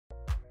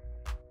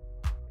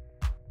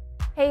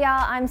Hey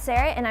y'all, I'm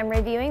Sarah and I'm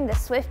reviewing the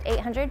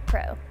Swift800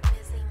 Pro.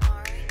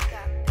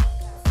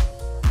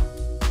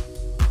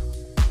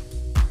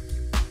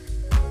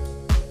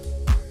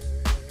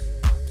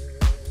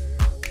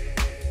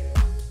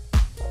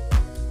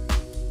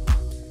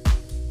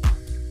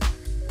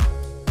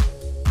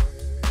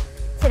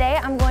 Today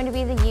I'm going to be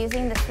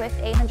using the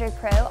Swift800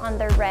 Pro on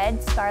the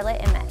red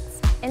Scarlett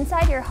MX.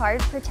 Inside your hard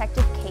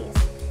protective case,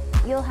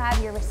 you'll have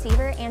your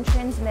receiver and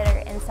transmitter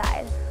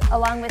inside,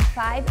 along with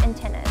 5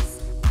 antennas.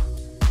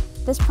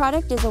 This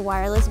product is a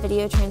wireless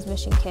video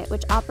transmission kit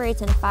which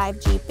operates in a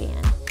 5G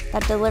band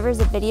that delivers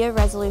a video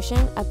resolution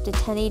up to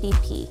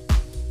 1080p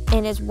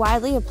and is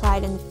widely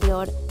applied in the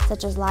field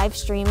such as live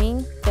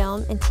streaming,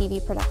 film, and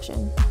TV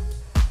production.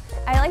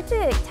 I like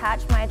to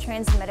attach my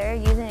transmitter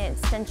using an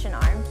extension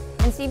arm,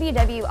 and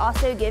CVW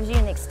also gives you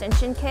an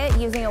extension kit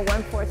using a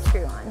 1/4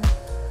 screw-on.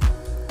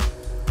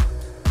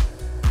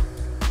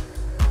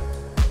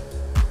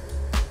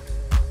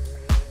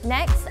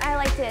 Next, I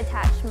like to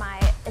attach my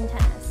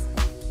antennas.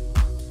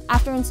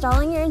 After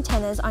installing your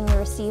antennas on your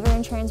receiver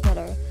and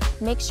transmitter,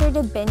 make sure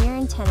to bend your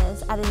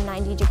antennas at a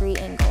 90-degree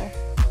angle.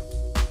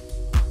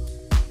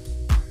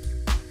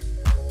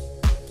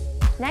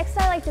 Next,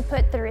 I like to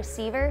put the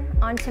receiver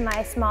onto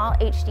my small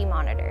HD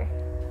monitor.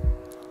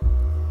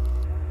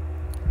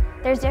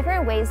 There's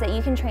different ways that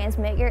you can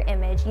transmit your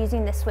image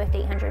using the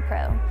Swift800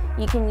 Pro.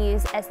 You can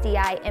use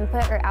SDI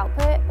input or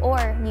output,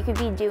 or you could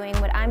be doing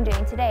what I'm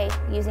doing today,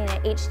 using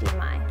an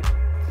HDMI.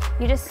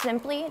 You just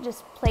simply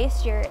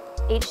place your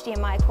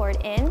HDMI cord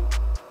in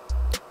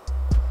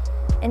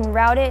and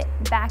route it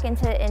back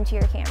into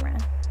your camera.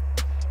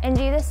 And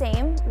do the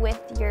same with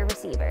your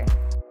receiver.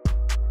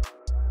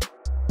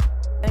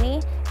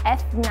 Sony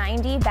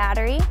F90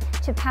 battery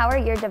to power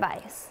your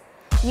device.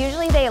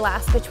 Usually they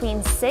last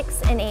between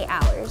 6 and 8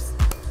 hours.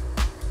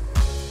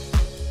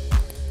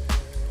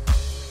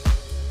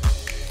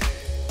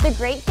 The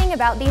great thing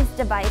about these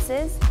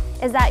devices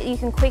is that you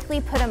can quickly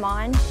put them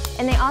on,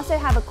 and they also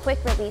have a quick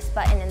release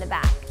button in the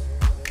back.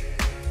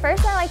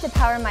 First, I like to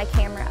power my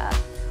camera up.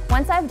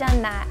 Once I've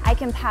done that, I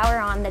can power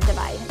on the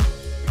device.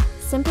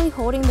 Simply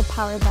holding the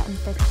power button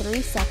for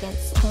 3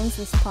 seconds turns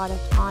this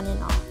product on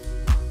and off.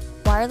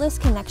 Wireless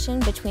connection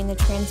between the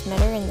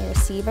transmitter and the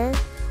receiver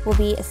will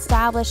be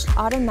established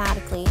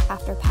automatically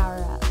after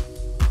power up.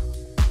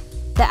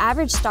 The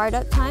average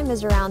startup time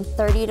is around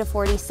 30 to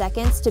 40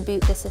 seconds to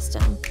boot the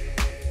system.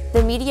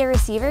 The media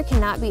receiver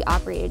cannot be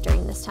operated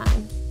during this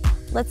time.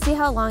 Let's see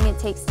how long it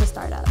takes to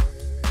start up.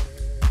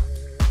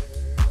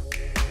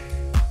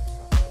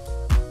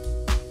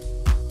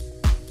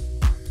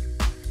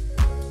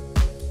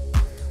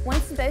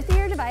 Once both of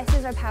your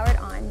devices are powered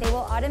on, they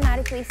will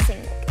automatically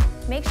sync.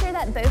 Make sure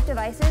that both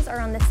devices are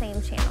on the same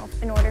channel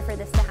in order for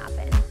this to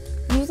happen.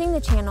 Using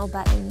the channel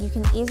button, you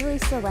can easily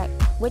select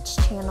which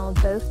channel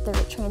both the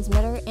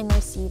transmitter and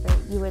receiver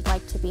you would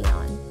like to be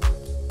on.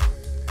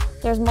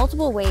 There's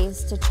multiple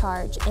ways to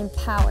charge and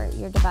power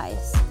your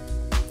device.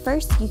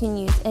 First, you can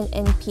use an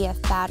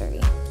NPF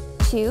battery.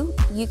 2,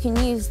 you can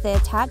use the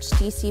attached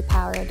DC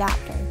power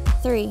adapter.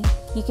 3,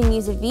 you can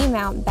use a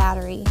V-mount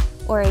battery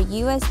or a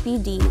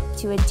USB-D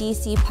to a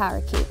DC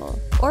power cable.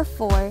 Or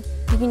 4,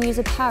 you can use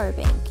a power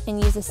bank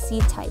and use a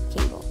C-type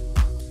cable.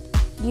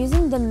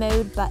 Using the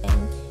mode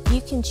button,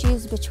 you can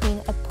choose between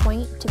a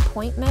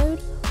point-to-point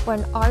mode or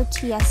an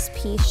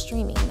RTSP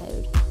streaming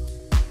mode.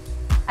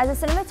 As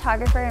a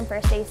cinematographer in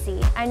First AC,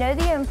 I know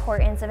the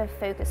importance of a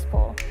focus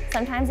pull.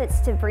 Sometimes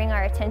it's to bring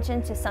our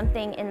attention to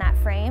something in that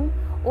frame,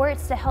 or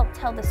it's to help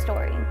tell the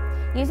story.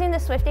 Using the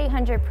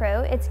Swift800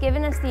 Pro, it's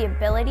given us the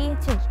ability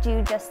to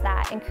do just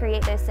that and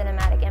create those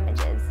cinematic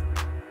images.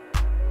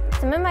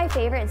 Some of my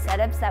favorite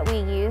setups that we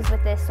use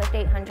with this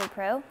Swift800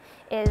 Pro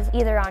is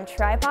either on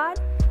tripod,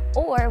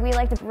 or we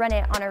like to run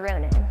it on a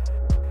Ronin.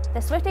 The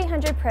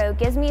Swift800 Pro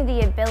gives me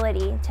the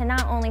ability to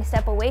not only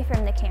step away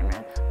from the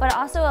camera, but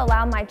also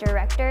allow my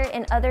director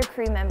and other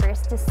crew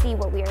members to see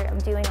what we are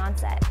doing on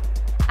set.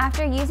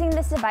 After using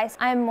this device,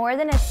 I am more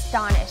than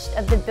astonished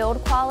of the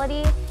build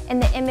quality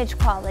and the image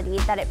quality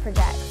that it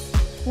projects.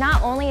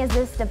 Not only is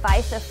this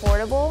device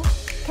affordable,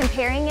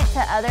 comparing it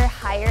to other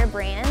higher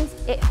brands,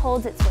 it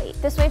holds its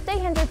weight. The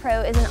Swift800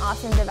 Pro is an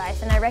awesome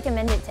device and I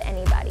recommend it to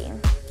anybody.